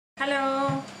Hello,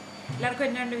 എല്ലാവർക്കും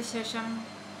എന്നാണ്ട് വിശേഷം?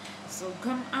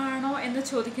 സുഖം ആണോ എന്ന്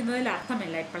ചോദിക്കുന്നതിൽ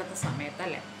അർത്ഥമില്ല ഇപ്പോഴത്തെ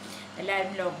സമയത്തല്ലേ.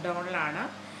 എല്ലാവരും ലോക്ക്ഡൗണിലാണ്.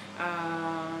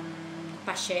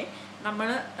 പക്ഷേ നമ്മൾ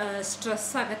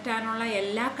സ്ട്രെസ് അകറ്റാനുള്ള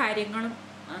എല്ലാ കാര്യങ്ങളും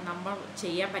നമ്മൾ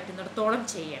ചെയ്യാൻ പറ്റുന്നിടത്തോളം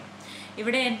ചെയ്യണം.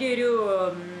 ഇവിടെ എൻ്റെ ഒരു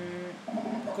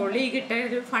കൊളീഗ് ഇട്ട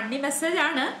ഒരു ഫണ്ണി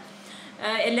മെസ്സേജാണ്.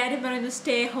 എല്ലാവരും പറയുന്നു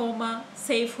stay home,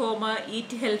 safe home,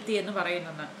 eat healthy എന്ന്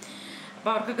പറയുന്നത്.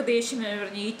 അപ്പോൾ അവർക്കൊക്കെ ദേഷ്യം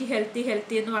പറഞ്ഞു ഈറ്റ്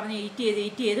ഹെൽത്തി എന്ന് പറഞ്ഞ് ഈറ്റ്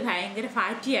ചെയ്ത് ഭയങ്കര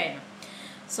ഫാറ്റി ആയിരുന്നു.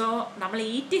 സോ നമ്മൾ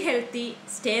ഈറ്റ് ഹെൽത്തി,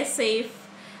 സ്റ്റേ സേഫ്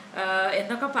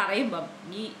എന്നൊക്കെ പറയുമ്പം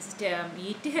ഈ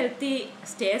eat healthy,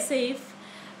 stay safe,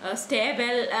 stay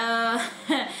well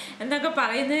എന്നൊക്കെ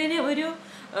പറയുന്നതിന് ഒരു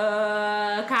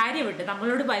കാര്യമുണ്ട്.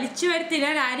 നമ്മളോട് വലിച്ചു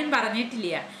വരുത്തിടാൻ ആരും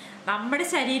പറഞ്ഞിട്ടില്ല. നമ്മുടെ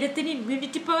ശരീരത്തിന്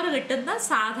ഇമ്മ്യൂണിറ്റി പവർ കിട്ടുന്ന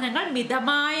സാധനങ്ങൾ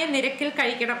മിതമായ നിരക്കിൽ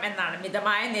കഴിക്കണം എന്നാണ്.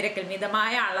 മിതമായ നിരക്കിൽ,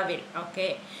 മിതമായ അളവിൽ. ഓക്കെ,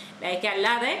 ലൈക്ക്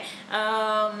അല്ലാതെ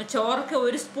ചോർക്ക്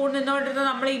ഒരു സ്പൂൺ നിന്നുകൊണ്ടിരുന്ന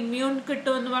നമ്മൾ ഇമ്മ്യൂൺ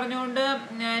കിട്ടുമെന്ന് പറഞ്ഞുകൊണ്ട്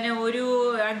ഒരു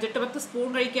 5-10 സ്പൂൺ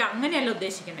കഴിക്കുക, അങ്ങനെയല്ല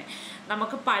ഉദ്ദേശിക്കുന്നത്.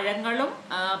 നമുക്ക് പഴങ്ങളും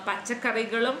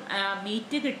പച്ചക്കറികളും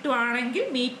മീറ്റ് കിട്ടുവാണെങ്കിൽ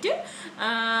മീറ്റ്,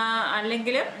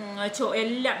 അല്ലെങ്കിൽ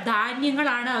എല്ലാം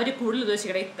ധാന്യങ്ങളാണ് അവർ കൂടുതൽ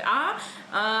ഉദ്ദേശിക്കുന്നത്. ആ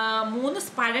 3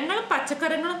 പഴങ്ങളും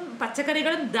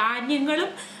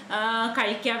ധാന്യങ്ങളും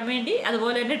കഴിക്കാൻ വേണ്ടി,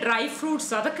 അതുപോലെ തന്നെ ഡ്രൈ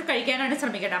ഫ്രൂട്ട്സ് അതൊക്കെ കഴിക്കാനാണ്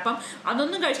ശ്രമിക്കേണ്ടത്. അപ്പം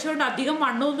അതൊന്നും കഴിച്ചുകൊണ്ട് അധികം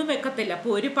വണ്ണമൊന്നും വെക്കത്തില്ല.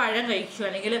 അപ്പോൾ ഒരു പഴം കഴിച്ചു,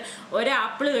 അല്ലെങ്കിൽ ഒരു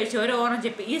ആപ്പിൾ കഴിച്ചു, ഒരു ഓറഞ്ച്.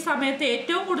 ഈ സമയത്ത്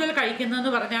ഏറ്റവും കൂടുതൽ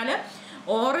കഴിക്കുന്നതെന്ന് പറഞ്ഞാൽ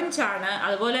ഓറഞ്ചാണ്.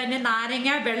 അതുപോലെ തന്നെ നാരങ്ങ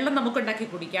വെള്ളം നമുക്ക് ഉണ്ടാക്കി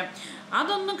കുടിക്കാം.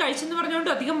 അതൊന്നും കഴിച്ചെന്ന്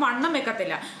പറഞ്ഞുകൊണ്ട് അധികം വണ്ണം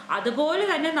വെക്കത്തില്ല. അതുപോലെ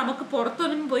തന്നെ നമുക്ക്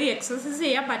പുറത്തൊന്നും പോയി എക്സസൈസ്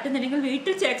ചെയ്യാൻ പറ്റുന്നില്ലെങ്കിൽ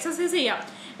വീട്ടിൽ എക്സസൈസ് ചെയ്യാം.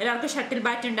 എല്ലാവർക്കും ഷട്ടിൽ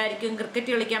ബാറ്റ് ഉണ്ടായിരിക്കും,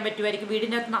 ക്രിക്കറ്റ് കളിക്കാൻ പറ്റുമായിരിക്കും.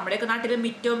 വീടിനകത്ത് നമ്മുടെയൊക്കെ നാട്ടിൽ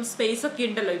മിറ്റവും സ്പേസ് ഒക്കെ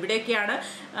ഉണ്ടല്ലോ. ഇവിടെയൊക്കെയാണ്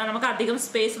നമുക്ക് അധികം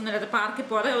സ്പേസ് ഒന്നും ഇല്ലാത്ത, പാർക്കിൽ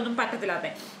പോകാതെ ഒന്നും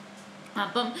പറ്റത്തില്ലാതെ.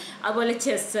 അപ്പം അതുപോലെ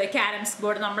ചെസ്സ്, ക്യാരംസ്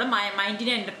ബോർഡ്, നമ്മൾ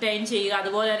മൈൻഡിനെ എൻ്റർടൈൻ ചെയ്യുക.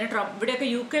 അതുപോലെ തന്നെ ഇവിടെയൊക്കെ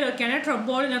UK-ലൊക്കെയാണെങ്കിൽ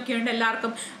ട്രംബോളിനൊക്കെ ഉണ്ട്.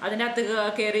 എല്ലാവർക്കും അതിനകത്ത്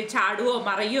കയറി ചാടുവോ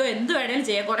മറയോ എന്ത് വേണേലും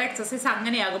ചെയ്യാം. കുറേ എക്സസൈസ്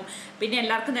അങ്ങനെയാകും. പിന്നെ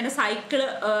എല്ലാവർക്കും തന്നെ സൈക്കിള്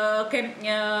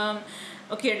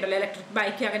ഒക്കെ ഉണ്ടല്ലോ, ഇലക്ട്രിക്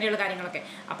ബൈക്ക്, അങ്ങനെയുള്ള കാര്യങ്ങളൊക്കെ.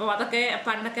 അപ്പോൾ അതൊക്കെ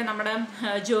പണ്ടൊക്കെ നമ്മുടെ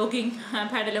ജോഗിങ്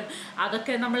പെഡലും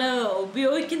അതൊക്കെ നമ്മൾ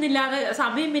ഉപയോഗിക്കുന്നില്ലാതെ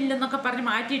സമയമില്ലെന്നൊക്കെ പറഞ്ഞ്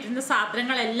മാറ്റിയിട്ടിരുന്ന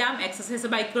സാധനങ്ങളെല്ലാം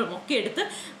എക്സസൈസ് ബൈക്കുകളും ഒക്കെ എടുത്ത്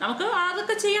നമുക്ക്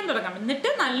അതൊക്കെ ചെയ്യാൻ തുടങ്ങാം.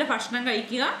 എന്നിട്ട് നല്ല ഭക്ഷണം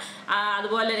കഴിക്കുക.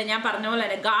 അതുപോലെ തന്നെ ഞാൻ പറഞ്ഞ പോലെ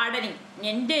തന്നെ ഗാർഡനിങ്,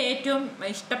 എൻ്റെ ഏറ്റവും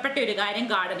ഇഷ്ടപ്പെട്ട ഒരു കാര്യം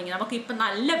ഗാർഡനിങ്. നമുക്കിപ്പം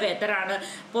നല്ല വെതറാണ്,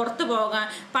 പുറത്ത് പോകാൻ.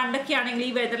 പണ്ടൊക്കെ ആണെങ്കിൽ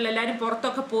ഈ വെതറിൽ എല്ലാവരും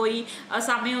പുറത്തൊക്കെ പോയി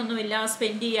സമയമൊന്നുമില്ല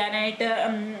സ്പെൻഡ് ചെയ്യാനായിട്ട്,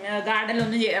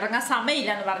 ഗാർഡനിലൊന്നും ഇറങ്ങാൻ സമയമില്ല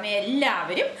എന്ന് പറഞ്ഞാൽ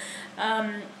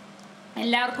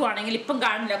എല്ലാവർക്കും ആണെങ്കിൽ ഇപ്പം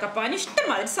ഗാർഡനിലൊക്കെ പോകാൻ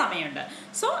ഇഷ്ടംമാതിരി സമയമുണ്ട്.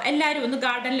 സോ എല്ലാവരും ഒന്ന്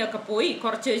ഗാർഡനിലൊക്കെ പോയി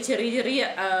കുറച്ച്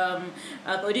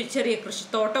ഒരു ചെറിയ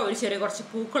കൃഷിത്തോട്ടം, കുറച്ച്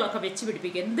പൂക്കളൊക്കെ വെച്ച്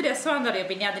പിടിപ്പിക്കുക. എന്ത് രസമാണെന്ന് അറിയാം.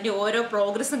 പിന്നെ അതിൻ്റെ ഓരോ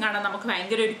പ്രോഗ്രസ്സും കാണാൻ നമുക്ക്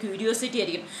ഭയങ്കര ഒരു ക്യൂരിയോസിറ്റി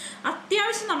ആയിരിക്കും.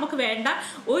 അത്യാവശ്യം നമുക്ക് വേണ്ട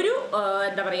ഒരു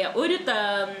ഒരു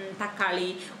തക്കാളി,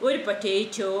 ഒരു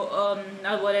പൊറ്റേറ്റോ,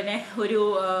 അതുപോലെ തന്നെ ഒരു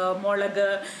മുളക്,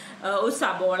 ഒരു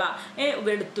സബോള,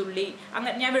 വെളുത്തുള്ളി.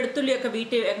 അങ്ങനെ ഞാൻ വെളുത്തുള്ളിയൊക്കെ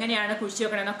വീട്ടിൽ എങ്ങനെയാണ് കുഴിച്ച്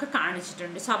വെക്കണമെന്നൊക്കെ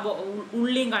കാണിച്ചിട്ടുണ്ട്.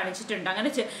 ഉള്ളിയും കാണിച്ചിട്ടുണ്ട്. അങ്ങനെ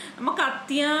നമുക്ക്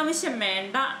അത്യാവശ്യം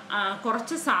വേണ്ട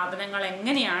കുറച്ച് സാധനങ്ങൾ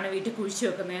എങ്ങനെയാണ് വീട്ടിൽ കുഴിച്ച്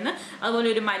വെക്കുന്നതെന്ന്. അതുപോലെ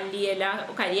ഒരു മല്ലിയില,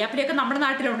 കരിയാപ്പിലയൊക്കെ നമ്മുടെ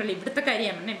നാട്ടിലുണ്ടല്ലോ. ഇവിടുത്തെ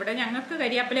കരിയാപ്പില, ഇവിടെ ഞങ്ങൾക്ക്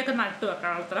കരിയാപ്പിലയൊക്കെ നട്ടു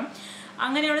വെക്കണം വളർത്തണം.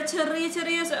 അങ്ങനെയുള്ള ചെറിയ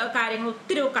കാര്യങ്ങൾ,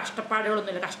 ഒത്തിരി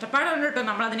കഷ്ടപ്പാടുകളൊന്നുമില്ല. കഷ്ടപ്പാടുണ്ട് കേട്ടോ.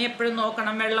 നമ്മളതിനെ എപ്പോഴും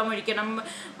നോക്കണം, വെള്ളം ഒഴിക്കണം,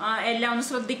 എല്ലാം ഒന്ന്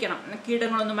ശ്രദ്ധിക്കണം,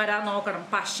 കീടങ്ങളൊന്നും വരാതെ നോക്കണം.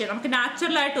 പക്ഷേ നമുക്ക്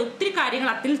നാച്ചുറലായിട്ട് ഒത്തിരി കാര്യങ്ങൾ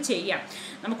അതിൽ ചെയ്യാം.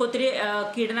 നമുക്കൊത്തിരി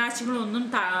കീടനാശിനികളൊന്നും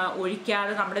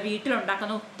ഒഴിക്കാതെ നമ്മുടെ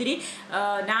വീട്ടിലുണ്ടാക്കുന്ന ഒത്തിരി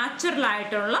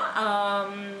നാച്ചുറലായിട്ടുള്ള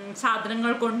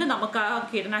സാധനങ്ങൾ കൊണ്ട് നമുക്ക് ആ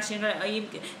ഈ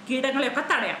കീടങ്ങളെയൊക്കെ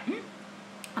തടയാം.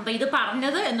 അപ്പം ഇത്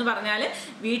പറഞ്ഞത് എന്ന് പറഞ്ഞാൽ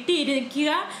വീട്ടിൽ ഇരിക്കുക,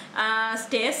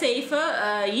 സ്റ്റേ സേഫ്,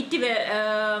 ഈറ്റ്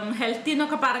ഹെൽത്തി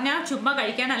എന്നൊക്കെ പറഞ്ഞാൽ ചുമ്മാ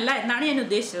കഴിക്കാനല്ല എന്നാണ് ഞാൻ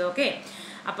ഉദ്ദേശിച്ചത്. ഓക്കെ,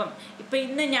 അപ്പം ഇപ്പം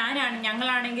ഇന്ന്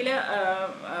ഞങ്ങളാണെങ്കിൽ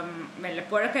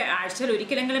വല്ലപ്പോഴൊക്കെ ആഴ്ചയിൽ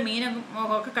ഒരിക്കലെങ്കിലും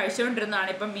മീനൊക്കെ കഴിച്ചുകൊണ്ടിരുന്നതാണ്.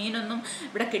 ഇപ്പം മീനൊന്നും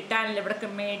ഇവിടെ കിട്ടാനില്ല. ഇവിടെ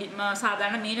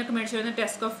സാധാരണ മീനൊക്കെ മേടിച്ചു വരുന്ന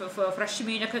ടെസ്കോ ഫ്രഷ്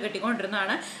മീനൊക്കെ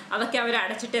കിട്ടിക്കൊണ്ടിരുന്നതാണ്. അതൊക്കെ അവർ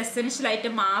അടച്ചിട്ട് എസെൻഷ്യൽ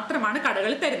ഐറ്റം മാത്രമാണ്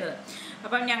കടകളിൽ തരുന്നത്.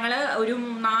 അപ്പം ഞങ്ങൾ ഒരു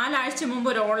 4 ആഴ്ച മുമ്പ്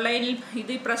ഒരു ഓൺലൈനിൽ,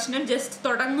 ഇത് പ്രശ്നം ജസ്റ്റ്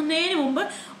തുടങ്ങുന്നതിന് മുമ്പ്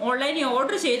ഓൺലൈനിൽ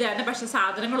ഓർഡർ ചെയ്തായിരുന്നു. പക്ഷേ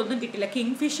സാധനങ്ങളൊന്നും കിട്ടില്ല.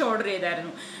 കിങ് ഫിഷ് ഓർഡർ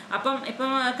ചെയ്തായിരുന്നു.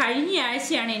 ഇപ്പം കഴിഞ്ഞ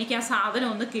ആഴ്ചയാണ് എനിക്ക് ആ സാധനം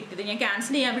ഒന്ന് കിട്ടിയത്. ഞാൻ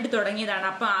ക്യാൻസൽ ചെയ്യാൻ വേണ്ടി തുടങ്ങിയതാണ്.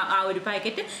 അപ്പം ആ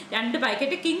 2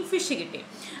 പാക്കറ്റ് കിങ് ഫിഷ് കിട്ടി.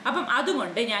 അപ്പം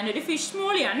അതുകൊണ്ട് ഞാനൊരു ഫിഷ്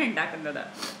മോളിയാണ് ഉണ്ടാക്കുന്നത്.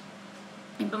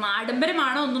 ഇപ്പം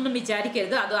ആഡംബരമാണോ ഒന്നൊന്നും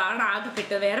വിചാരിക്കരുത്. അതാണ് ആകെ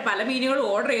കിട്ടുന്നത്. വേറെ പല മീനുകളും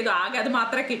ഓർഡർ ചെയ്തു, ആകെ അത്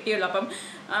മാത്രമേ കിട്ടിയുള്ളൂ. അപ്പം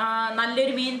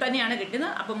നല്ലൊരു മീൻ തന്നെയാണ്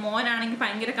കിട്ടുന്നത്. അപ്പം മോനാണെങ്കിൽ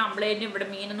ഭയങ്കര കംപ്ലൈൻറ്റ്, ഇവിടെ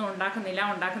മീനൊന്നും ഉണ്ടാക്കുന്നില്ല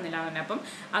തന്നെ. അപ്പം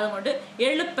അതുകൊണ്ട്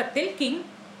എളുപ്പത്തിൽ കിങ്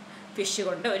ഫിഷ്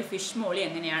കൊണ്ട് ഒരു ഫിഷ് മോളി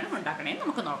എങ്ങനെയാണ് ഉണ്ടാക്കണേന്ന്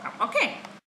നമുക്ക് നോക്കാം. ഓക്കെ,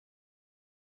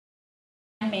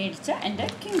 മേടിച്ച എൻ്റെ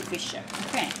കിങ് ഫിഷ്.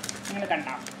 ഓക്കെ, നിങ്ങൾ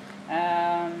കണ്ടോ?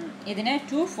 ഇതിന്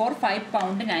 245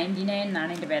 pound 99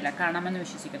 എന്നാണ് ഇതിൻ്റെ വില. കാണാമെന്ന്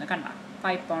വിശ്വസിക്കുന്നു. കണ്ടോ?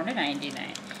 5 pound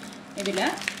 99. ഇതിൽ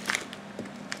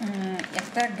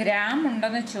എത്ര ഗ്രാം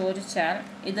ഉണ്ടെന്ന് ചോദിച്ചാൽ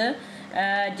ഇത്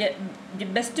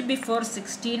ബെസ്റ്റ് ബിഫോർ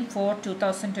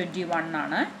 16/4/2021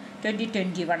 ആണ്,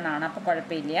 2021 ആണ്. അപ്പോൾ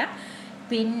കുഴപ്പമില്ല.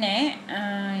 പിന്നെ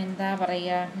എന്താ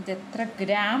പറയുക, ഇത് എത്ര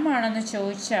ഗ്രാം ആണെന്ന്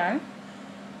ചോദിച്ചാൽ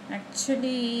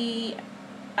ആക്ച്വലി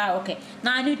ഓക്കെ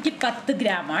 410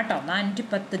 ഗ്രാമാണ് കേട്ടോ.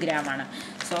 410 ഗ്രാമാണ്.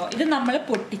 സോ ഇത് നമ്മൾ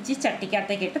പൊട്ടിച്ച്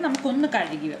ചട്ടിക്കകത്തേക്ക് ഇട്ട് നമുക്കൊന്ന്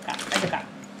കഴുകി എടുക്കാം.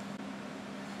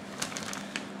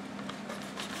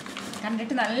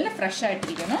 കണ്ടിട്ട് നല്ല ഫ്രഷ്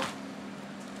ആയിട്ടിരിക്കുന്നു.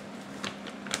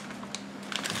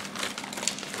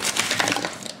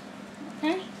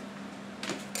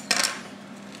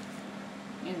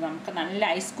 ഇത് നമുക്ക് നല്ല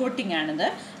ഐസ് കോട്ടിംഗ് ആണിത്.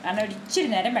 കാരണം ഒരു ഇച്ചിരി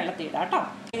നേരം വെള്ളത്തിൽ ഇടാം കേട്ടോ.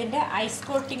 ഇതിൻ്റെ ഐസ്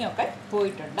കോട്ടിംഗ് ഒക്കെ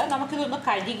പോയിട്ടുണ്ട്. നമുക്കിതൊന്ന്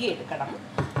കഴുകി എടുക്കണം.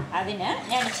 അതിന്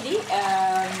ഞാൻ ഇച്ചിരി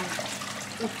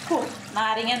ഉപ്പും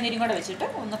നാരങ്ങ നീരും കൂടെ വെച്ചിട്ട്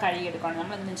ഒന്ന് കഴുകിയെടുക്കണം.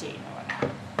 നമ്മളൊന്നും ചെയ്യുന്ന പോലെ.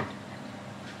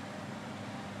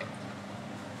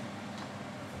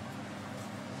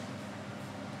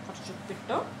 കുറച്ച്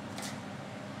ഉപ്പിട്ടു.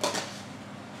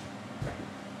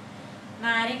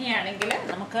 നാരങ്ങയാണെങ്കിൽ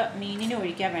നമുക്ക് മീനിന്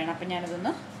ഒഴിക്കാൻ വേണം. അപ്പം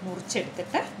ഞാനിതൊന്ന്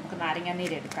മുറിച്ചെടുത്തിട്ട് നമുക്ക് നാരങ്ങ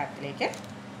നീര് എടുക്കാം അതിലേക്ക്.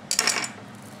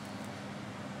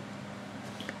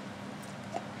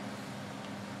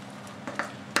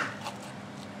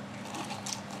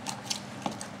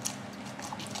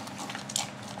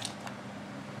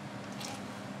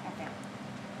 ഓക്കെ,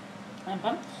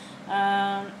 അപ്പം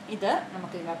ഇത്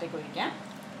നമുക്ക് ഇതിനകത്തേക്ക് ഒഴിക്കാം.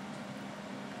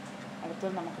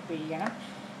 അടുത്തത് നമുക്ക് പിഴിയണം.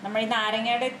 നമ്മൾ ഈ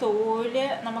നാരങ്ങയുടെ തോല്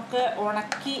നമുക്ക്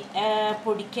ഉണക്കി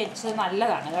പൊടിക്കടിച്ചത്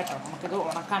നല്ലതാണ് കേട്ടോ. നമുക്കിത്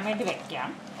ഉണക്കാൻ വേണ്ടി വെക്കാം.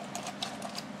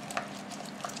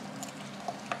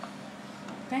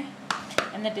 ഓക്കെ,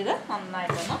 എന്നിട്ടിത്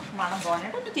നന്നായിട്ടൊന്ന് മണം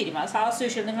പോകാനായിട്ട് ഒന്ന് തിരുമാ. സാസ്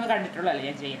യൂഷ്വൽ നിങ്ങൾ കണ്ടിട്ടുള്ളതല്ലേ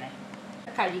ഞാൻ ചെയ്യുന്നത്.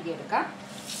 കഴുകിയെടുക്കാം.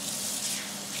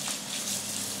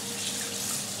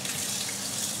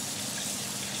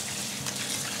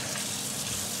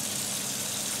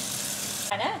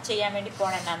 ഞാൻ ചെയ്യാൻ വേണ്ടി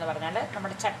പോകണം എന്നാന്ന് പറഞ്ഞാൽ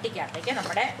നമ്മുടെ ചട്ടിക്കകത്തേക്ക്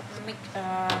നമ്മുടെ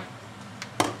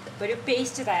ഒരു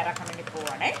പേസ്റ്റ് തയ്യാറാക്കാൻ വേണ്ടി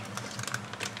പോവുകയാണേ.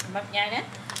 അപ്പം ഞാൻ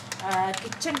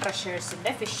കിച്ചൺ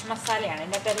ട്രഷേഴ്സിൻ്റെ ഫിഷ് മസാലയാണ്.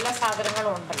 ഇതിനകത്ത് എല്ലാ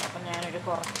സാധനങ്ങളും ഉണ്ടല്ലോ. അപ്പം ഞാനൊരു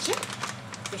കുറച്ച്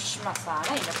ഫിഷ് മസാല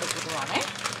ഇതിനകത്തേക്ക് ഇടുവാണേ.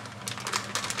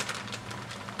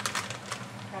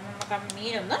 കാരണം നമുക്ക് ആ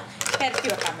മീനൊന്ന് പെരട്ടി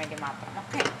വെക്കാൻ വേണ്ടി മാത്രം.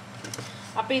 ഓക്കെ,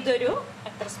 അപ്പോൾ ഇതൊരു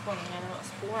എത്ര സ്പൂൺ, ഞാൻ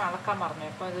സ്പൂൺ അളക്കാൻ മറന്നു.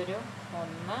 അപ്പോൾ ഇതൊരു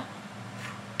 1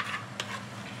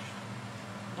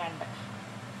 2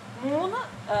 3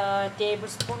 ടേബിൾ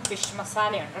സ്പൂൺ ഫിഷ്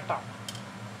മസാലയുണ്ട് കേട്ടോ.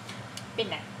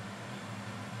 പിന്നെ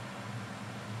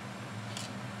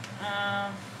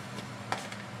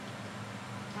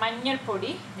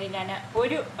മഞ്ഞൾപ്പൊടി ഞാൻ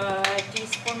 1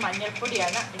 ടീസ്പൂൺ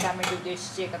മഞ്ഞൾപ്പൊടിയാണ് ഇടാൻ വേണ്ടി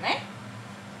ഉദ്ദേശിച്ചേക്കുന്നത്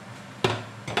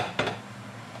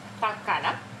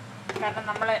തൽക്കാലം. കാരണം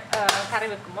നമ്മൾ കറി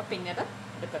വെക്കുമ്പോൾ പിന്നെ അത്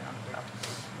എടുക്കുന്നുണ്ടല്ലോ.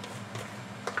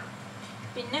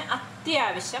 പിന്നെ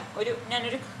അത്യാവശ്യം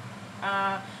ഞാനൊരു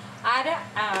 1/2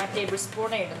 ടേബിൾ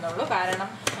സ്പൂണേ ഇടുന്നുള്ളൂ. കാരണം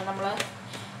നമ്മൾ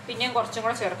പിന്നെയും കുറച്ചും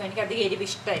കൂടെ ചേർക്കും. എനിക്ക് അധികം എരിവ്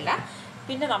ഇഷ്ടമില്ല.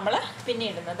 പിന്നെ നമ്മൾ പിന്നെ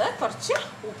ഇടുന്നത് കുറച്ച്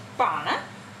ഉപ്പാണ്.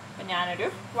 അപ്പം ഞാനൊരു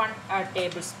 1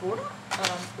 ടേബിൾ സ്പൂൺ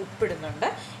ഉപ്പിടുന്നുണ്ട്.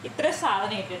 ഇത്രയും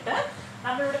സാധനം ഇട്ടിട്ട്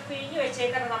നമ്മളിവിടെ പിഴിഞ്ഞ്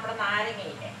വെച്ചേക്കുന്ന നമ്മുടെ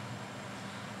നാരങ്ങയില്ലേ,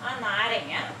 ആ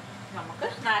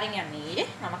നാരങ്ങ നീര്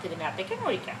നമുക്കിതിൻ്റെ അകത്തേക്ക്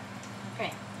ഒഴിക്കാം. ഓക്കെ,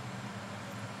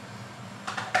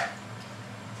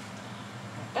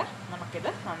 എന്നിട്ട് നമുക്കിത്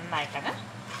നന്നായിട്ടങ്ങ്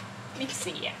മിക്സ്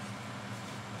ചെയ്യാം.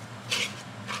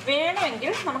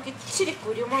 വേണമെങ്കിൽ നമുക്ക് ഇച്ചിരി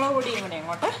കുരുമുളക് പൊടിയും കൂടെ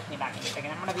ഇങ്ങോട്ട് ഇടാൻ വേണ്ടിയിട്ടൊക്കെ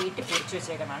നമ്മുടെ വീട്ടിൽ പൊടിച്ച്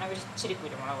വെച്ചേക്കുന്നതാണ്. ഒരു ഇച്ചിരി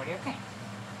കുരുമുളക് പൊടി. ഓക്കെ,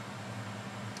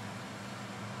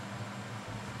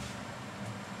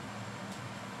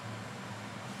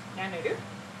 ഞാനൊരു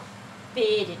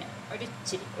പേരിന് ഒരു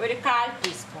 1/4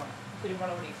 ടീസ്പൂൺ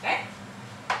കുരുമുളക് പൊടി ഇട്ടേ.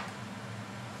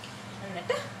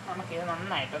 എന്നിട്ട് നമുക്കിത്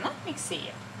നന്നായിട്ടൊന്ന് മിക്സ്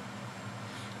ചെയ്യാം.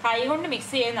 കൈ കൊണ്ട്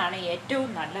മിക്സ് ചെയ്യുന്നതാണ് ഏറ്റവും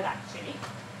നല്ലത് ആക്ച്വലി.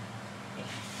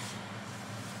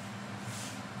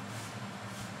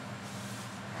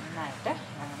 നന്നായിട്ട്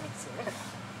മിക്സ് ചെയ്തെടുക്കാം.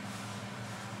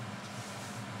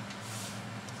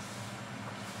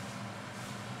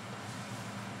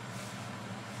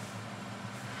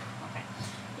 ഓക്കെ,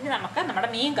 ഇനി നമുക്ക് നമ്മുടെ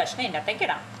മീൻ കഷ്ണം ഇതിൻ്റെ അകത്തേക്ക്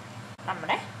ഇടാം.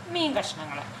 നമ്മുടെ മീൻ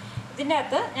കഷ്ണങ്ങൾ ഇതിൻ്റെ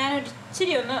അകത്ത് ഞാനൊരു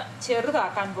ഇച്ചിരി ഒന്ന്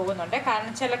ചെറുതാക്കാൻ പോകുന്നുണ്ട്.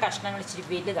 കാരണം ചില കഷ്ണങ്ങൾ ഇച്ചിരി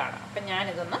വലുതാണ്. അപ്പം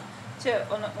ഞാനിതൊന്ന്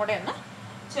കൂടെ ഒന്ന്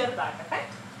ചെറുതാക്കട്ടെ.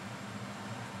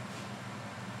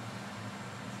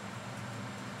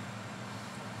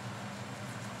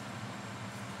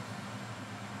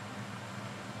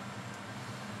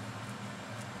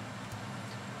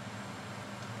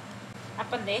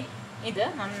 അപ്പം ഇത്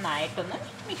നന്നായിട്ടൊന്ന്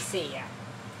മിക്സ് ചെയ്യാം.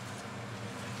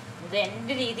 ഇത്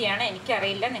എൻ്റെ രീതിയാണ്,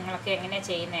 എനിക്കറിയില്ല നിങ്ങളൊക്കെ എങ്ങനെയാണ്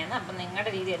ചെയ്യുന്നതെന്ന്. അപ്പം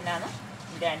നിങ്ങളുടെ രീതി എന്താണെന്ന്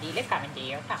ഇതിൻ്റെ അടിയിൽ കമൻറ്റ്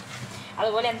ചെയ്യുക കേട്ടോ.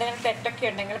 അതുപോലെ എന്തെങ്കിലും തെറ്റൊക്കെ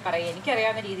ഉണ്ടെങ്കിൽ പറയുക.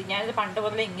 എനിക്കറിയാവുന്ന രീതി, ഞാനിത് പണ്ട്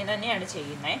മുതലേ ഇങ്ങനെ തന്നെയാണ്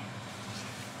ചെയ്യുന്നത്.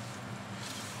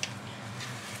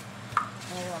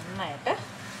 നന്നായിട്ട്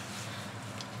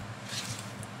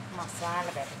മസാല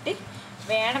പുരട്ടി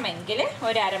വേണമെങ്കിൽ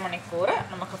ഒരു അരമണിക്കൂർ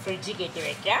നമുക്ക് ഫ്രിഡ്ജിൽ കയറ്റി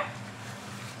വയ്ക്കാം.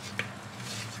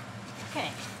 ഓക്കെ,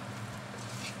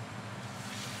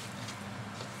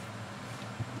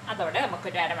 അതോടെ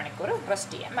നമുക്കൊരു അരമണിക്കൂർ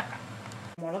റെസ്റ്റ് ചെയ്യാൻ വെക്കാം.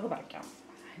 മുളക് പറിക്കാം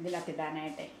ഇതിനകത്ത്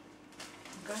ഇടാനായിട്ടേ.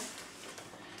 നമുക്ക്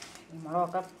ഈ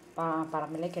മുളകൊക്കെ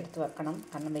പറമ്പിലേക്ക് എടുത്ത് വെക്കണം,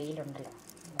 കാരണം വെയിലുണ്ടല്ലോ.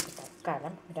 നമുക്ക്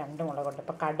തൽക്കാലം 2 മുളകുണ്ട്.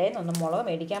 ഇപ്പോൾ കടയിൽ നിന്നൊന്നും മുളക്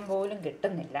മേടിക്കാൻ പോലും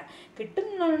കിട്ടുന്നില്ല.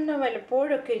 കിട്ടുന്ന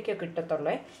വല്ലപ്പോഴൊക്കെ എനിക്ക്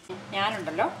കിട്ടത്തുള്ളേ.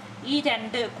 ഞാനുണ്ടല്ലോ ഈ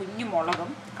 2 കുഞ്ഞു മുളകും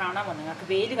കാണാമോ നിങ്ങൾക്ക്?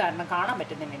 വെയിൽ കാരണം കാണാൻ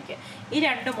പറ്റുന്നില്ല എനിക്ക്. ഈ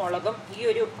 2 മുളകും ഈ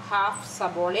ഒരു ഹാഫ്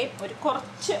സബോളയും ഒരു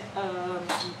കുറച്ച്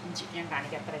ഇഞ്ചി, ഞാൻ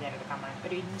കാണിക്കാം എത്ര ഞാൻ എടുക്കാൻ വേണം.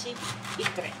 ഒരു ഇഞ്ചി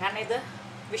ഇത്രയും, കാരണം ഇത്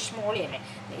വിഷ്മോളിയല്ലേ,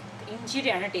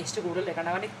 ഇഞ്ചിയുടെയാണ് ടേസ്റ്റ് കൂടുതൽ.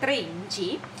 കാരണം ഇത്ര ഇഞ്ചി,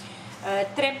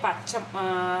 ഇത്രയും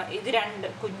ഇത് 2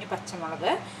 കുഞ്ഞു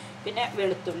പച്ചമുളക്, പിന്നെ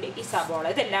വെളുത്തുള്ളി, ഈ സബോള,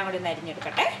 ഇതെല്ലാം കൂടി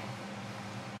അരിഞ്ഞെടുക്കട്ടെ.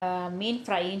 മീൻ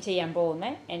ഫ്രൈയും ചെയ്യാൻ പോകുന്ന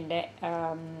എൻ്റെ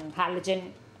ഹാലജൻ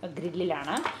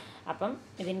ഗ്രില്ലിലാണ്. അപ്പം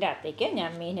ഇതിൻ്റെ അകത്തേക്ക് ഞാൻ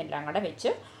മീനെല്ലാം കൂടെ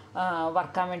വെച്ച്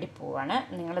വറുക്കാൻ വേണ്ടി പോവാണ്.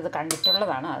 നിങ്ങളിത്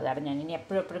കണ്ടിട്ടുള്ളതാണ്, അതാണ് ഞാൻ ഇനി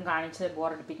എപ്പോഴും കാണിച്ച്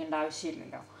ബോറടിപ്പിക്കേണ്ട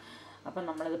ആവശ്യമില്ലല്ലോ. അപ്പം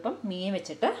നമ്മളിതിപ്പം മീൻ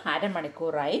വെച്ചിട്ട്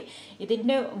അരമണിക്കൂറായി.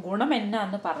 ഇതിൻ്റെ ഗുണം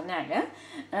എന്നാന്ന് പറഞ്ഞാൽ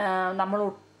നമ്മൾ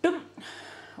ഒട്ടും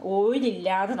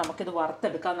ഓയിലില്ലാതെ നമുക്കിത്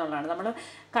വറുത്തെടുക്കുക എന്നുള്ളതാണ്. നമ്മൾ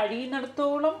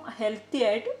കഴിയുന്നിടത്തോളം ഹെൽത്തി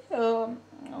ആയിട്ട്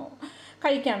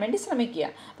കഴിക്കാൻ വേണ്ടി ശ്രമിക്കുക.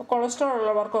 അപ്പോൾ കൊളസ്ട്രോൾ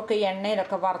ഉള്ളവർക്കൊക്കെ ഈ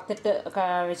എണ്ണയിലൊക്കെ വറുത്തിട്ട്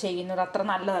ചെയ്യുന്നത് അത്ര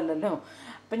നല്ലതല്ലല്ലോ.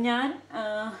 അപ്പം ഞാൻ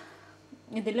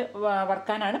ഇതിൽ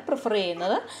വറുക്കാനാണ് പ്രിഫർ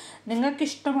ചെയ്യുന്നത്.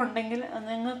 നിങ്ങൾക്കിഷ്ടമുണ്ടെങ്കിൽ,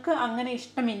 നിങ്ങൾക്ക് അങ്ങനെ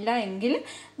ഇഷ്ടമില്ല എങ്കിൽ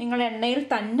നിങ്ങൾ എണ്ണയിൽ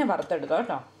തന്നെ വറുത്തെടുക്കുക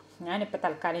കേട്ടോ. ഞാനിപ്പോൾ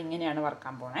തൽക്കാലം ഇങ്ങനെയാണ്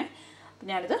വറുക്കാൻ പോണേ.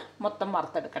 ഞാനിത് മൊത്തം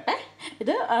വറുത്തെടുക്കട്ടെ.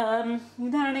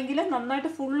 ഇതാണെങ്കിൽ നന്നായിട്ട്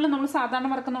ഫുള്ള് നമ്മൾ സാധാരണ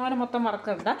വറുക്കുന്ന പോലെ മൊത്തം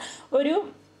വറുക്കണ്ട, ഒരു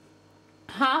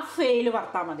ഹാഫ് വേയിൽ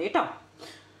വറുത്താൽ മതി കേട്ടോ.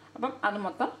 അപ്പം അത്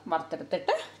മൊത്തം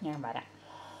വറുത്തെടുത്തിട്ട് ഞാൻ വരാം.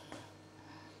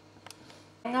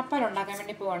 തേങ്ങാപ്പാൽ ഉണ്ടാക്കാൻ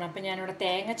വേണ്ടി പോവാണ്. അപ്പം ഞാനിവിടെ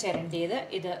തേങ്ങ ചിരണ്ടിയത്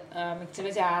ഇത്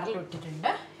മിക്സിയുടെ ജാറിൽ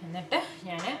ഇട്ടിട്ടുണ്ട്. എന്നിട്ട്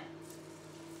ഞാൻ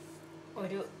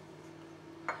ഒരു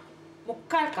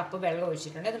 3/4 കപ്പ് വെള്ളം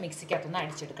ഒഴിച്ചിട്ടുണ്ട്. അത് മിക്സിക്കകത്തൊന്ന്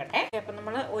അടിച്ചെടുക്കട്ടെ. അപ്പം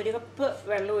നമ്മൾ 1 കപ്പ്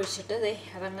വെള്ളം ഒഴിച്ചിട്ട്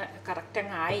അതങ്ങ് കറക്റ്റ്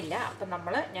അങ്ങ് ആയില്ല. അപ്പം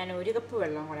ഞാൻ 1 കപ്പ്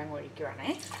വെള്ളം കൂടെ അങ്ങ് ഒഴിക്കുവാണേ.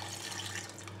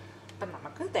 അപ്പം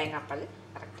നമുക്ക് തേങ്ങാപ്പാൽ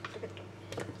കറക്റ്റായിട്ട് കിട്ടും.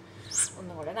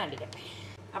 ഒന്നും കൂടെ ഒന്ന് അടിക്കട്ടെ.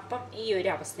 അപ്പം ഈ ഒരു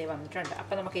അവസ്ഥയിൽ വന്നിട്ടുണ്ട്.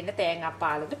 അപ്പം നമുക്ക് ഇതിൻ്റെ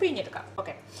തേങ്ങാപ്പാലൊന്ന് പിഴിഞ്ഞെടുക്കാം.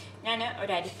 ഓക്കെ, ഞാൻ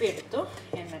ഒരു അരിപ്പ എടുത്തു.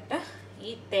 എന്നിട്ട് ഈ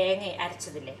തേങ്ങ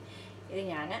അരച്ചതില്ലേ, ഇത്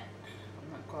ഞാൻ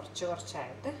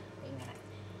കുറച്ചായിട്ട് ഇങ്ങനെ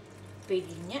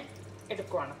പിഴിഞ്ഞ്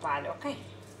എടുക്കുവാണ് പാലൊക്കെ.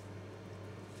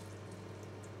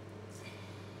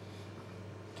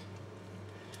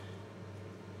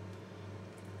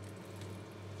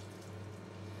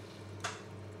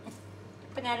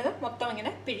 അപ്പം ഞാനിത് മൊത്തം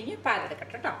ഇങ്ങനെ പിഴിഞ്ഞ്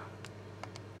പാലെടുക്കട്ടെ കേട്ടോ.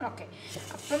 ഓക്കെ,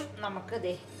 അപ്പം നമുക്ക്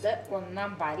ഇത്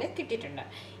 1ാം പാല് കിട്ടിയിട്ടുണ്ട്.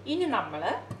 ഇനി നമ്മൾ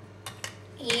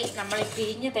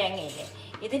പിഴിഞ്ഞ തേങ്ങയില്ലേ,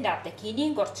 ഇതിൻ്റെ അകത്തേക്ക്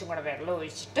ഇനിയും കുറച്ചും കൂടെ വെള്ളം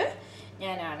ഒഴിച്ചിട്ട്,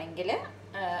 ഞാനാണെങ്കിൽ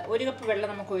 1 കപ്പ് വെള്ളം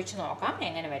നമുക്ക് ഒഴിച്ച് നോക്കാം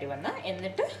എങ്ങനെ വരുമെന്ന്.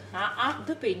 എന്നിട്ട്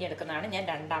അത് പിഴിഞ്ഞെടുക്കുന്നതാണ് ഞാൻ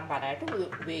 2ാം പാലായിട്ട്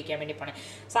ഉപയോഗിക്കാൻ വേണ്ടി പോണേ.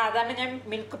 സാധാരണ ഞാൻ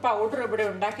മിൽക്ക് പൗഡർ ഇവിടെ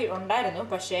ഉണ്ടായിരുന്നു,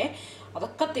 പക്ഷേ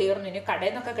അതൊക്കെ തീർന്നു. ഇനി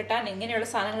കടയിൽ നിന്നൊക്കെ കിട്ടാൻ, ഇങ്ങനെയുള്ള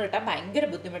സാധനങ്ങൾ കിട്ടാൻ ഭയങ്കര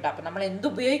ബുദ്ധിമുട്ടാണ്. അപ്പം നമ്മൾ എന്ത്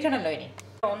ഉപയോഗിക്കണമല്ലോ. ഇനി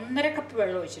 1.5 കപ്പ്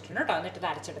വെള്ളം ഒഴിച്ചിട്ടുണ്ട് കേട്ടോ. എന്നിട്ട് ഇത്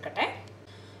അരച്ചെടുക്കട്ടെ.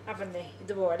 അപ്പം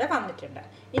ഇതുപോലെ വന്നിട്ടുണ്ട്.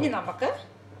 ഇനി നമുക്ക്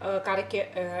കറിക്ക്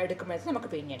എടുക്കുമ്പോഴത്തേക്ക് നമുക്ക്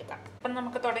പിഴിഞ്ഞെടുക്കാം. അപ്പം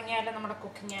നമുക്ക് തുടങ്ങിയാലും നമ്മുടെ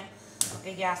കുക്കിങ്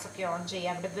ഒക്കെ ഗ്യാസൊക്കെ ഓൺ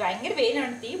ചെയ്യാൻ. ഇവിടെ ഭയങ്കര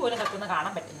വെയിലാണ്, തീ പോലും കത്തുന്ന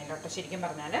കാണാൻ പറ്റുന്നില്ല കേട്ടോ ശരിക്കും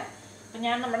പറഞ്ഞാൽ. അപ്പം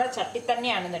ഞാൻ നമ്മുടെ ചട്ടി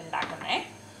തന്നെയാണ് ഇത് ഉണ്ടാക്കുന്നത്.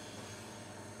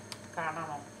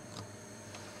 കാണാമോ?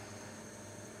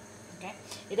 ഓക്കെ,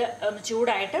 ഇത് ഒന്ന്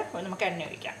ചൂടായിട്ട് നമുക്ക് എണ്ണ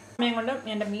ഒഴിക്കാം. സമയം കൊണ്ട്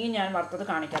എൻ്റെ മീൻ ഞാൻ വറുത്തത്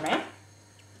കാണിക്കാമേ.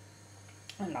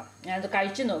 ഉണ്ടോ, ഞാനത്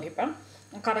കഴിച്ച് നോക്കിയപ്പം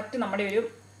കറക്റ്റ് നമ്മുടെ ഒരു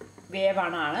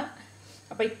വേവാണ്.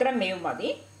 അപ്പോൾ ഇത്രയും വേവ് മതി.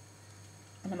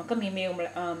 നമുക്ക് മീൻ വേവുമ്പോൾ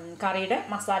കറിയുടെ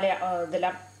മസാല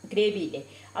ഇതെല്ലാം ഗ്രേവി ഇല്ലേ,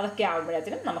 അതൊക്കെ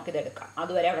ആകുമ്പോഴത്തേനും നമുക്കിതെടുക്കാം.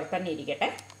 അതുവരെ അവിടെ തന്നെ ഇരിക്കട്ടെ.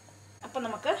 അപ്പം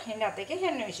നമുക്ക് ഇതിൻ്റെ അകത്തേക്ക്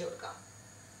എണ്ണ ഒഴിച്ച് കൊടുക്കാം.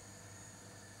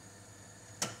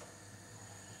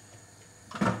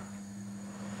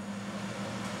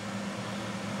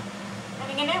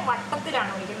 ഞാനിങ്ങനെ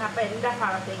വട്ടത്തിലാണ് ഒഴിക്കുന്നത്, അപ്പം എല്ലാ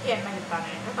ഭാഗത്തേക്ക് എണ്ണ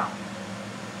കിട്ടാനായിട്ട് കേട്ടോ.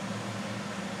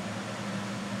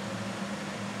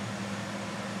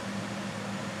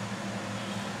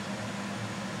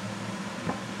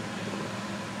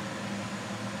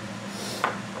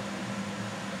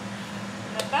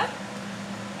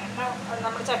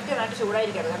 നമ്മുടെ ചട്ടി നന്നായിട്ട്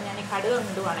ചൂടായിരിക്കരുത്. കാരണം ഞാൻ ഈ കടുക്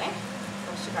ഇടുവാണേ,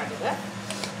 കുറച്ച് കടുക്,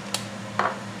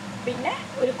 പിന്നെ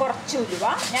കുറച്ച് ഉലുവ.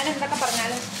 ഞാൻ എന്തൊക്കെ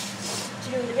പറഞ്ഞാലും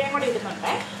ഇച്ചിരി ഉലുവയും കൂടി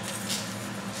ഇടുന്നുണ്ട്.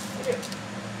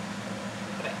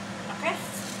 ഓക്കെ.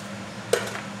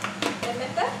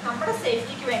 എന്നിട്ട് നമ്മുടെ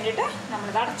സേഫ്റ്റിക്ക് വേണ്ടിയിട്ട്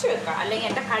നമ്മളിത് അടച്ചു വെക്കുക. അല്ലെങ്കിൽ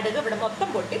എൻ്റെ കടുക് ഇവിടെ മൊത്തം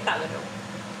പൊട്ടി തകരും.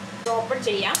 ഓപ്പൺ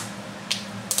ചെയ്യാം.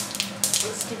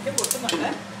 സ്റ്റിക്ക് പൊട്ടുന്നുണ്ട്.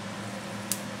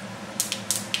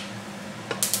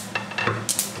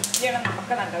 ഇതാണ്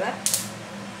നമുക്ക് നല്ലത്.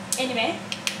 എനിവേ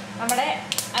നമ്മുടെ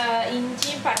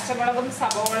ഇഞ്ചിയും പച്ചമുളകും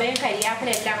സവോളയും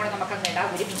കരിയാപ്പിലും എല്ലാം കൂടെ നമുക്കങ്ങ്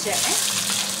ഇടാം ഒരുമിച്ച് തന്നെ.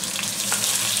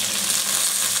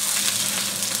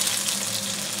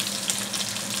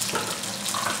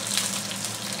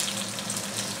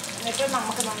 എന്നിട്ട്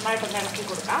നമുക്ക് നന്നായിട്ടൊന്ന് ഇളക്കി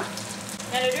കൊടുക്കാം.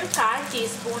 ഞാനൊരു 1/4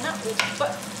 ടീസ്പൂണ് ഉപ്പ്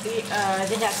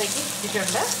ഇതിൻ്റെ അകത്തേക്ക്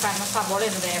ഇട്ടിട്ടുണ്ട്. കാരണം സവോള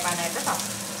ഒന്ന് വേവാനായിട്ട് കേട്ടോ.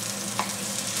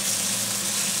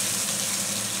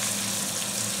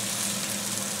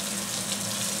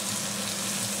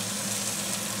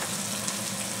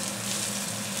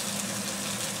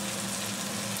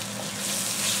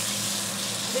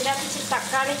 ഇതിനകത്ത് ഇച്ചിരി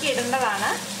തക്കാളിക്ക്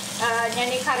ഇടേണ്ടതാണ്. ഞാൻ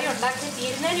ഈ കറി ഉണ്ടാക്കി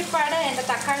തീരുന്നതിനിപ്പാട് എൻ്റെ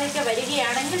തക്കാളിക്ക്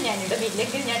വരികയാണെങ്കിൽ ഞാനിടും.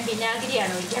 ഇല്ലെങ്കിൽ ഞാൻ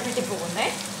വിനാഗിരിയാണ് ഒഴിക്കാൻ വേണ്ടി പോകുന്നത്.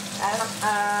 കാരണം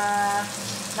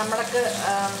നമ്മൾക്ക്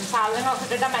സാധനങ്ങളൊക്കെ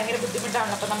കിട്ടാൻ ഭയങ്കര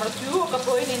ബുദ്ധിമുട്ടാണ്. അപ്പോൾ നമ്മൾ ക്യൂ ഒക്കെ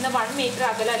പോയി നിന്ന് 1 മീറ്റർ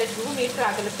അകലം അല്ലെങ്കിൽ 2 മീറ്റർ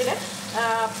അകലത്തിൽ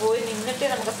പോയി നിന്നിട്ട്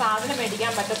നമുക്ക് സാധനം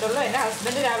മേടിക്കാൻ പറ്റത്തുള്ളൂ. എൻ്റെ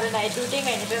ഹസ്ബൻഡ് രാവിലെ നൈറ്റ് ഡ്യൂട്ടിയും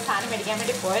കഴിഞ്ഞിട്ട് സാധനം മേടിക്കാൻ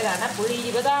വേണ്ടി പോയതാണ്. പുള്ളി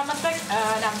 20ാമത്തെ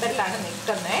നമ്പറിലാണ്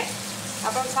നിൽക്കുന്നത്.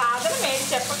 അപ്പം സാധനം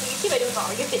മേടിച്ചപ്പോൾ വീട്ടിൽ വരുമെന്ന്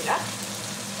അറിയത്തില്ല.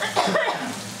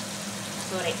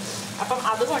 സോറി. അപ്പം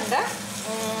അതുകൊണ്ട്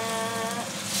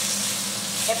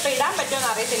എപ്പോൾ ഇടാൻ പറ്റുമെന്ന്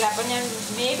അറിയത്തില്ല. അപ്പം ഞാൻ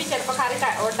ചിലപ്പോൾ കറി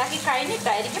ഉണ്ടാക്കി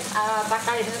കഴിഞ്ഞിട്ടായിരിക്കും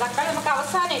തക്കാളി ഇടുന്നത്. തക്കാളി നമുക്ക്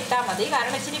അവസാനം ഇട്ടാൽ മതി.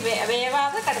 കാരണം ഇച്ചിരി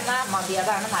വേവാതെ കിടന്നാൽ മതി.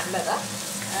 അതാണ് നല്ലത്.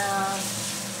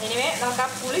 എനിവേ നമുക്ക് ആ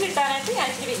പുളി കിട്ടാനായിട്ട് ഞാൻ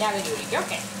ഇച്ചിരി വിനാഗിരി ഒഴിക്കും.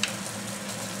 ഓക്കെ.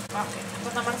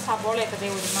 അപ്പം നമ്മുടെ സവോളയൊക്കെ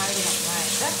ഒരുമാതിരി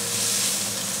നന്നായിട്ട്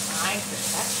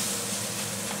ആയിട്ടുണ്ട്.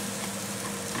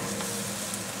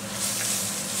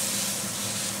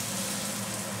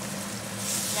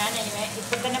 ഞാൻ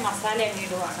ഇപ്പം തന്നെ മസാല അങ്ങ്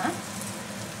ഇടുവാണ്.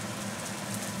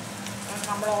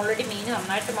 നമ്മൾ ഓൾറെഡി മീൻ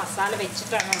നന്നായിട്ട് മസാല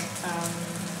വെച്ചിട്ടാണ്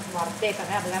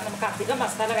വറുത്തേക്കുന്നത്. അത് കാരണം നമുക്ക് അധികം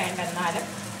മസാല വേണ്ട. എന്നാലും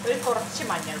ഒരു കുറച്ച്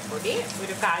മഞ്ഞൾപ്പൊടി,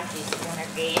 ഒരു 1/4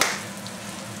 ടീസ്പൂണൊക്കെ,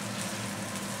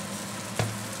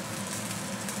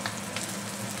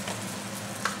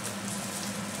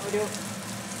 ഒരു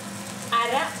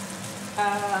 1/2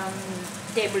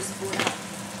 ടേബിൾ സ്പൂൺ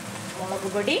മുളക്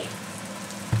പൊടി,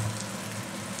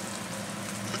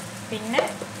 പിന്നെ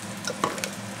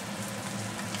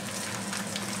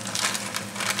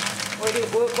ഒരു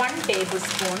 1 table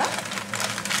spoon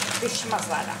fish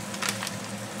masala.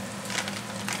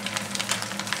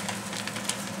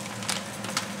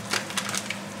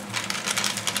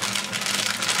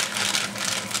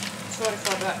 Sorry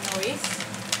for the noise.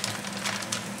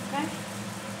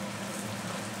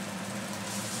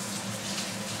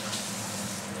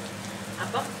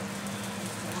 അപ്പം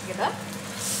നമുക്കിത്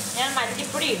ഞാൻ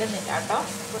മല്ലിപ്പൊടി ഇടുന്നില്ല കേട്ടോ.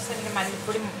 ബിക്കോസ് എനിക്ക്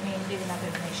മല്ലിപ്പൊടി മീനിൻ്റെ ഇതിനകത്ത്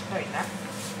ഇടുന്ന ഇഷ്ടമില്ല.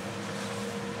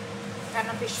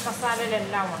 കാരണം ഫിഷ്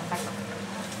മസാലയിലെല്ലാം ഉണ്ടല്ലോ.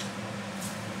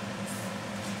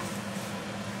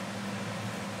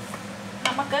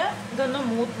 നമുക്ക് ഇതൊന്ന്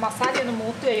മസാല ഒന്ന്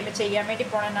മൂത്ത് കഴിയുമ്പോൾ ചെയ്യാൻ വേണ്ടി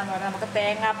പോകണമെന്ന് പറഞ്ഞാൽ നമുക്ക്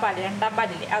തേങ്ങാപ്പാൽ 2ാം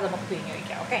പാലില്ലേ അത് നമുക്ക് പിഴിഞ്ഞ്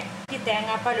ഒഴിക്കാം. ഓക്കെ. ഈ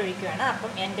തേങ്ങാപ്പാൽ ഒഴിക്കുകയാണ്.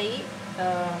 അപ്പം എൻ്റെ ഈ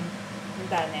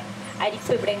എന്താണ്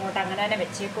അരിപ്പ് ഇവിടെ ഇങ്ങോട്ട് അങ്ങനെ തന്നെ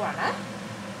വെച്ചേക്കുവാണ്.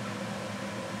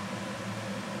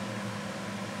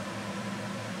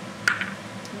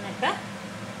 എന്നിട്ട്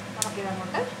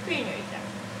നമുക്കിതങ്ങോട്ട് പിഴിഞ്ഞൊഴിക്കാം.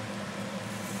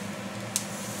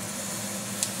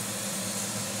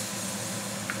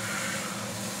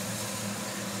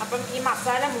 അപ്പം ഈ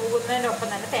മസാല മൂകുന്നതിനൊപ്പം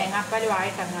തന്നെ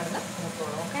തേങ്ങാപ്പാലുമായിട്ട് അങ്ങോട്ട്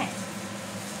മൂത്തോളൂ. ഓക്കെ.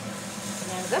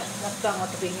 ഞാനിത് മൊത്തം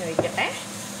അങ്ങോട്ട് പിഴിഞ്ഞൊഴിക്കട്ടെ.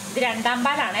 ഇത് 2ാം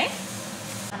പാലാണേ.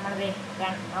 നമ്മളിത്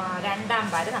 2ാം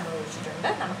പാല് നമ്മൾ ഒഴിച്ചിട്ടുണ്ട്.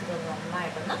 നമുക്കിതൊന്ന്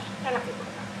നന്നായിട്ടൊന്ന് ഇളക്കി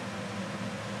കൊടുക്കാം.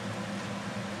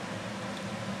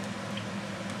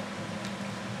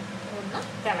 ഒന്ന്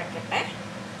തിളക്കട്ടെ.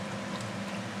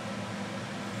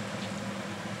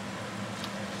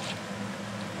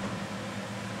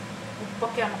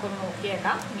 ഉപ്പൊക്കെ നമുക്കൊന്ന്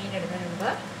നോക്കിയേക്കാം മീനിടുന്നതിന് മുമ്പ്.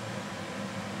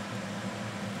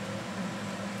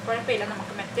 കുഴപ്പമില്ല.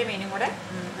 നമുക്ക് മറ്റേ മീനും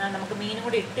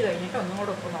കൂടെ ഇട്ട് കഴിഞ്ഞിട്ട് ഒന്നും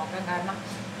കൂടെ ഉപ്പ് നോക്കാം. കാരണം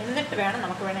എന്നിട്ട് വേണം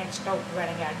നമുക്ക് എക്സ്ട്രാ ഉപ്പ്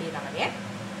വേണമെങ്കിൽ ആഡ് ചെയ്താൽ മതിയേ.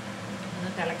 ഒന്ന്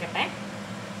തിളക്കട്ടെ.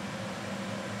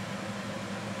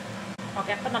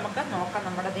 ഓക്കെ. അപ്പം നമുക്ക് നോക്കാം.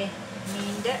 നമ്മുടെ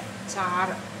മീനിൻ്റെ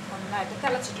ചാറ് നന്നായിട്ട്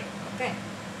തിളച്ചിട്ടുണ്ട്. ഓക്കെ.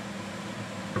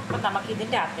 അപ്പം നമുക്ക്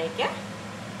ഇതിൻ്റെ അകത്തേക്ക്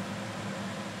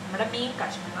നമ്മുടെ മീൻ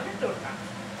കഷ്ണങ്ങൾ ഇട്ട് കൊടുക്കാം.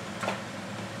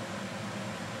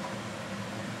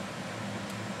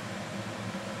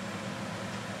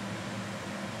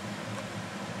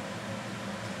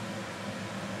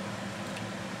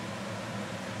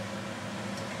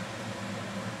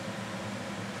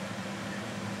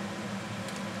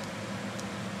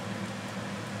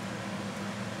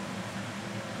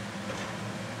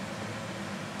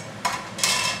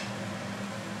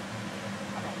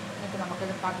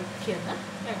 നമുക്കിത് പതുക്കി ഒന്ന്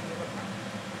ഇളക്കി കൊടുക്കാം.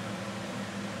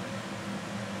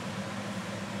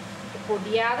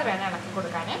 പൊടിയാതെ വേണം ഇളക്കി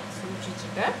കൊടുക്കാൻ,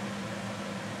 സൂക്ഷിച്ചിട്ട്.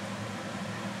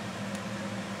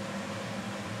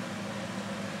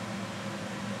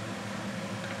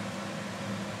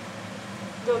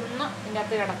 ഇതൊന്ന്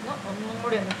ഇതിനകത്ത് കിടന്ന് ഒന്നും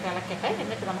കൂടി ഒന്ന് തിളക്കട്ടെ,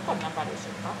 എന്നിട്ട് നമുക്ക് ഒന്നാം പാൽ ഒഴിച്ച്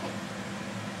കൊടുക്കാം.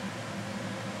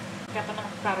 ഓക്കെ, അപ്പം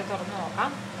നമുക്ക് കറി തുറന്ന്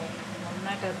നോക്കാം.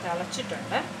 നന്നായിട്ട്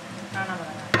തിളച്ചിട്ടുണ്ട്, കാണാൻ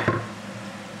തുടങ്ങാം.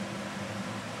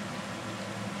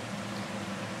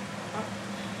 അപ്പം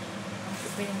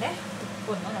നമുക്കിപ്പോൾ ഇതിൻ്റെ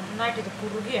ഉപ്പൊന്ന് നന്നായിട്ട് ഇത്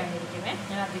കുറുകിയാണ് ഇരിക്കുന്നത്.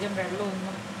 ഞാൻ അധികം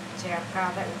വെള്ളമൊന്നും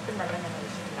ചേർക്കാതെ, ഒട്ടും വെള്ളം ഞാൻ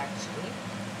ഒഴിച്ചിട്ടില്ല. ആക്ച്വലി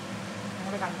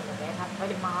നമ്മൾ കണ്ടത്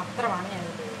കപ്പൽ മാത്രമാണ് ഞാൻ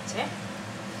ഉപയോഗിച്ചത്.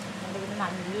 എൻ്റെ ഇതിന്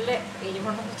നല്ല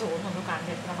എരിവുണ്ടെന്ന് തോന്നുന്നു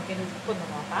കണ്ടിട്ട്. നമുക്കിതിന് ഉപ്പൊന്ന്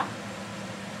നോക്കാം.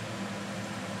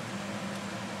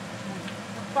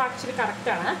 ഉപ്പ് ആക്ച്വലി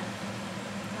കറക്റ്റാണ്.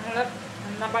 നമ്മൾ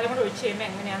ഒന്നാം പാലും കൂടെ ഒഴിച്ച് കഴിയുമ്പോൾ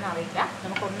എങ്ങനെയാണെന്ന് അറിയില്ല.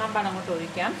 നമുക്ക് ഒന്നാം പാൽ അങ്ങോട്ട്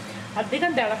ഒഴിക്കാം.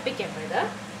 അധികം തിളപ്പിക്കേണ്ടത്, ഇത്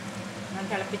ഞാൻ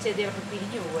തിളപ്പിച്ചത് ചിലപ്പോൾ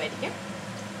പിരിഞ്ഞു പോകുമായിരിക്കും.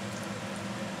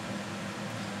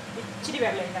 ഇച്ചിരി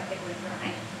വെള്ളം ഇതിനകത്തേക്ക്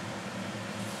ഒഴിക്കണേ.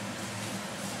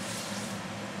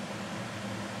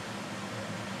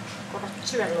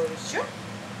 കുറച്ച് വെള്ളം ഒഴിച്ചു.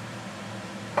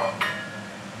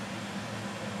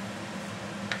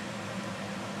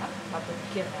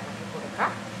 പതുക്കി ഒന്ന് ഇളക്കി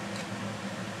കൊടുക്കാം.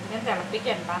 ഇതിനെ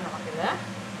തിളപ്പിക്കണ്ട നമുക്കിത്.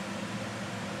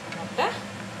 എന്നിട്ട്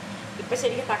ഇപ്പം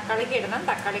ശരിക്കും തക്കാളിക്ക് ഇടണം.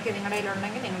 തക്കാളിക്ക് നിങ്ങളുടെ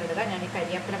കയ്യിലുണ്ടെങ്കിൽ നിങ്ങൾ ഇടുക. ഞാൻ ഈ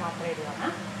കരിവേപ്പില മാത്രം ഇടുകയാണ്.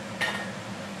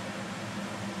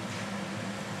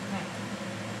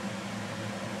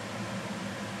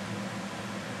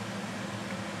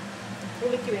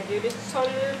 പുളിക്ക് വേണ്ടി ഒരു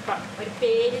സ്വല്പം, ഒരു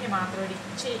പേരിന് മാത്രം ഒരു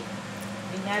ഇച്ചിരി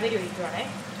വിനാഗിരി ഒഴിക്കുവാണേ.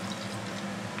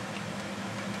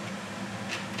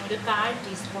 ഒരു 1/4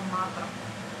 ടീസ്പൂൺ മാത്രം.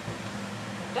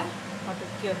 എന്നിട്ട്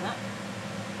പതുക്കി ഒന്ന്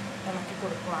ഇളക്കി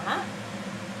കൊടുക്കുവാണ്.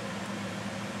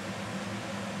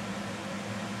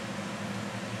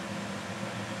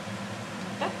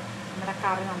 എന്നിട്ട് നമ്മുടെ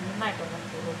കറി നന്നായിട്ടൊന്ന്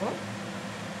കുറുകും.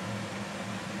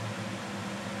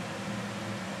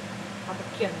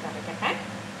 പതുക്കി ഒന്ന് തിളക്കട്ടെ.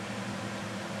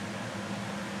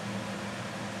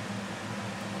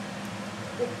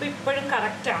 ഉപ്പ് ഇപ്പോഴും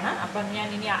കറക്റ്റാണ്. അപ്പം ഞാൻ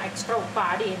ഇനി എക്സ്ട്രാ ഉപ്പ്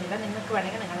ആഡ് ചെയ്യുന്നില്ല. നിങ്ങൾക്ക്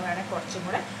വേണമെങ്കിൽ നിങ്ങൾ വേണമെങ്കിൽ കുറച്ചും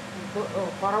കൂടെ ഉപ്പ്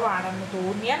കുറവാണെന്ന്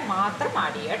തോന്നിയാൽ മാത്രം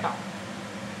ആഡ് ചെയ്യുക കേട്ടോ.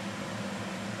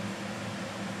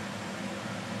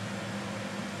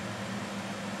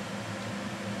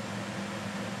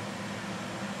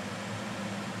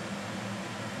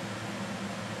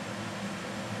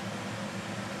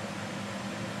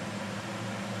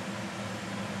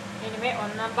 ഇനിമേ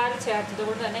ഒന്നാം പാൽ ചേർത്തത്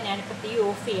കൊണ്ട് തന്നെ ഞാനിപ്പോൾ തീ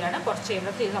ഓഫ് ചെയ്യാണ്. കുറച്ച്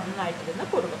കഴിയുമ്പോൾ തീ നന്നായിട്ടിരുന്ന്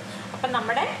കുറുകും. അപ്പം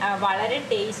നമ്മുടെ വളരെ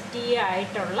ടേസ്റ്റി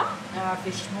ആയിട്ടുള്ള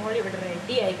ഫിഷ് മോൾ ഇവിടെ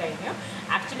റെഡി ആയി കഴിഞ്ഞു.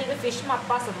 ആക്ച്വലി ഇത് ഫിഷ്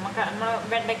മപ്പാസ്, നമ്മൾ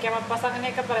വെണ്ടയ്ക്ക മപ്പാസ്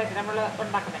അങ്ങനെയൊക്കെ പറയത്തില്ല നമ്മൾ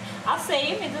ഉണ്ടാക്കുന്നത്. ആ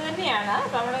സെയിം ഇത് തന്നെയാണ്.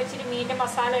 നമ്മൾ ഇച്ചിരി മീൻ്റെ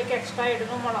മസാലയൊക്കെ എക്സ്ട്രാ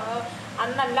ഇടുന്നു.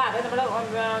 അന്നല്ലാതെ നമ്മൾ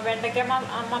വെണ്ടയ്ക്ക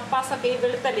മപ്പാസൊക്കെ ഈ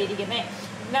വെളുത്തല്ലേ ഇരിക്കുന്നത്.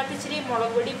 ഇതിനകത്ത് ഇച്ചിരി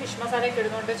മുളക് പൊടി ഫിഷ് മസാലയൊക്കെ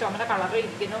ഇടുന്നുണ്ട്, ചുമന്ന കളർ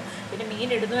ഇരിക്കുന്നു, പിന്നെ മീൻ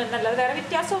ഇടുന്നു എന്നല്ലാതെ വേറെ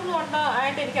വ്യത്യാസമൊന്നും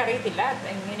ആയിട്ട് എനിക്കറിയത്തില്ല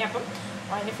എങ്ങനെ. അപ്പം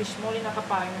അതിന് ഫിഷ് മോളി എന്നൊക്കെ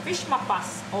പറയുന്നത് fish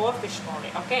mappas or fish Molly.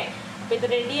 Okay, അപ്പോൾ ഇത്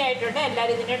റെഡി ആയിട്ടുണ്ട്.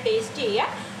 എല്ലാവരും ഇതിനെ ടേസ്റ്റ് ചെയ്യുക,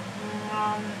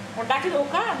 ഉണ്ടാക്കി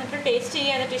നോക്കുക, എന്നിട്ട് ടേസ്റ്റ്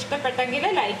ചെയ്യുക. എന്നിട്ട് ഇഷ്ടപ്പെട്ടെങ്കിൽ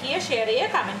ലൈക്ക് ചെയ്യുക, ഷെയർ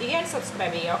ചെയ്യുക, കമൻറ്റ് ചെയ്യുക, ആൻഡ്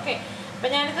സബ്സ്ക്രൈബ് ചെയ്യുക. ഓക്കെ, അപ്പം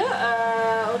ഞാനിത്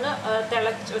ഒന്ന്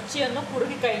ഒന്ന്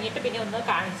കുറുകി കഴിഞ്ഞിട്ട് പിന്നെ ഒന്ന്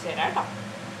കാണിച്ചു തരാം കേട്ടോ.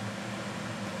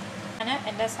 ഞാൻ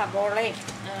എൻ്റെ സവോളയും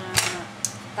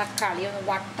തക്കാളി ഒന്ന്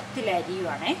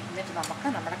വട്ടത്തിലരിയുവാണേ. എന്നിട്ട് നമുക്ക്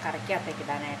നമ്മുടെ കറിക്കകത്തേക്ക്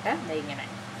ഇടാനായിട്ട് ഇങ്ങനെ.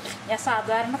 ഞാൻ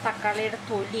സാധാരണ തക്കാളിയുടെ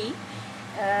തൊലി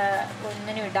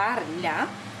ഒന്നിനും ഇടാറില്ല.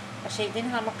 പക്ഷേ ഇതിന്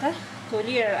നമുക്ക്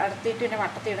തൊലി അടുത്തിട്ട് പിന്നെ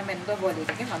വട്ടത്തിൽ ഇടുമ്പോൾ എന്തോ പോലെ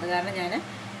ഇരിക്കും. അത് കാരണം ഞാൻ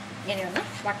ഇങ്ങനെയൊന്ന്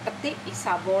വട്ടത്തിൽ ഈ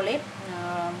സവോളയും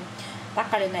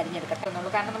തക്കാളി ഒന്ന് അരിഞ്ഞെടുക്കട്ടെ എന്നുള്ളൂ.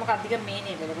 കാരണം നമുക്ക് അധികം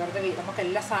മീനില്ലല്ലോ, വെറുതെ നമുക്ക്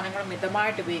എല്ലാ സാധനങ്ങളും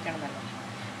മിതമായിട്ട് ഉപയോഗിക്കണമെന്നല്ലോ.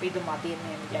 അപ്പോൾ ഇത് മതി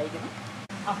എന്ന് ഞാൻ വിചാരിക്കുന്നു.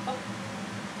 അപ്പം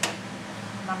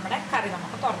നമ്മുടെ കറി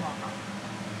നമുക്ക് തുറന്നു നോക്കാം.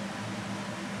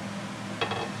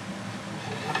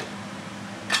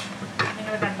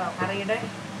 നിങ്ങൾ കണ്ടോ കറിയുടെ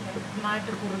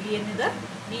നന്നായിട്ട് കുറുകിയെന്നത്.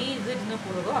 ഈ ഇതിരുന്ന്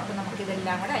കുറുകും. അപ്പം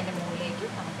നമുക്കിതെല്ലാം കൂടെ അതിൻ്റെ മുകളിലേക്ക്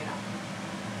നമുക്കിടാം.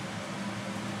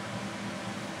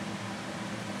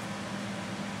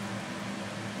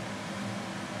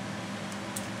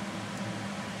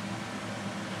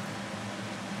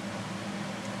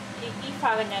 ഈ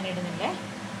ഭാഗം ഞാൻ ഇടുന്നില്ലേ.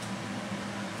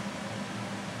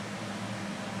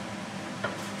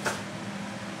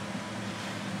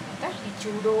 ഈ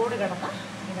ചൂടോട് കിടന്ന്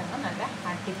ഇതൊന്ന് നല്ല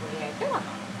അടിപൊളിയായിട്ട്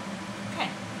വന്നു. ഓക്കെ,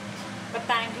 അപ്പോൾ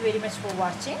thank you very much for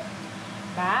watching.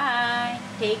 By,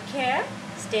 take care,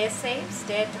 stay safe,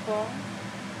 stay at home,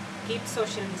 keep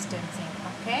social distancing.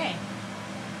 Okay.